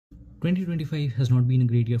2025 has not been a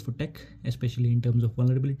great year for tech, especially in terms of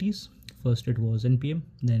vulnerabilities. First it was NPM,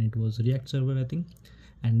 then it was React Server, I think,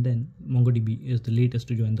 and then MongoDB is the latest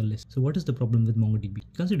to join the list. So what is the problem with MongoDB?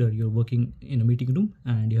 Consider you're working in a meeting room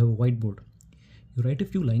and you have a whiteboard. You write a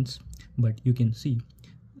few lines, but you can see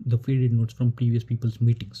the faded notes from previous people's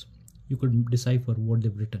meetings. You could decipher what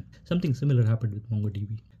they've written. Something similar happened with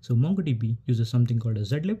MongoDB. So MongoDB uses something called a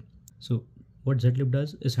zlib. So what zlib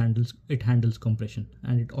does is handles compression,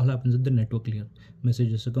 and it all happens at the network layer.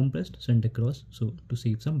 Messages are compressed, sent across, so to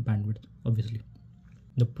save some bandwidth, obviously.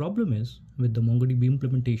 The problem is with the MongoDB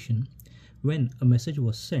implementation, when a message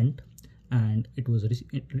was sent and it was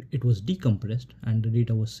decompressed and the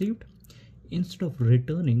data was saved, instead of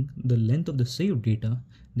returning the length of the saved data,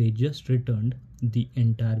 they just returned the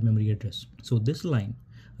entire memory address. So this line,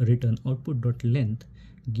 return output.length,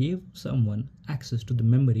 gave someone access to the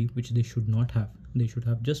memory which they should not have. They should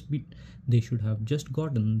have just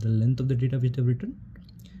gotten the length of the data which they've written,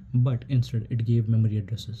 but instead it gave memory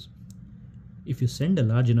addresses. If you send a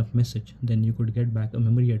large enough message, then you could get back a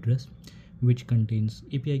memory address which contains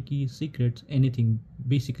API keys, secrets, anything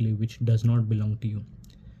basically which does not belong to you.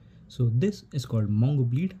 So this is called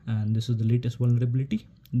Mongobleed, and this is the latest vulnerability.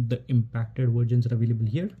 The impacted versions are available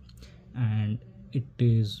here, and it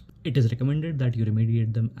is recommended that you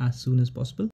remediate them as soon as possible.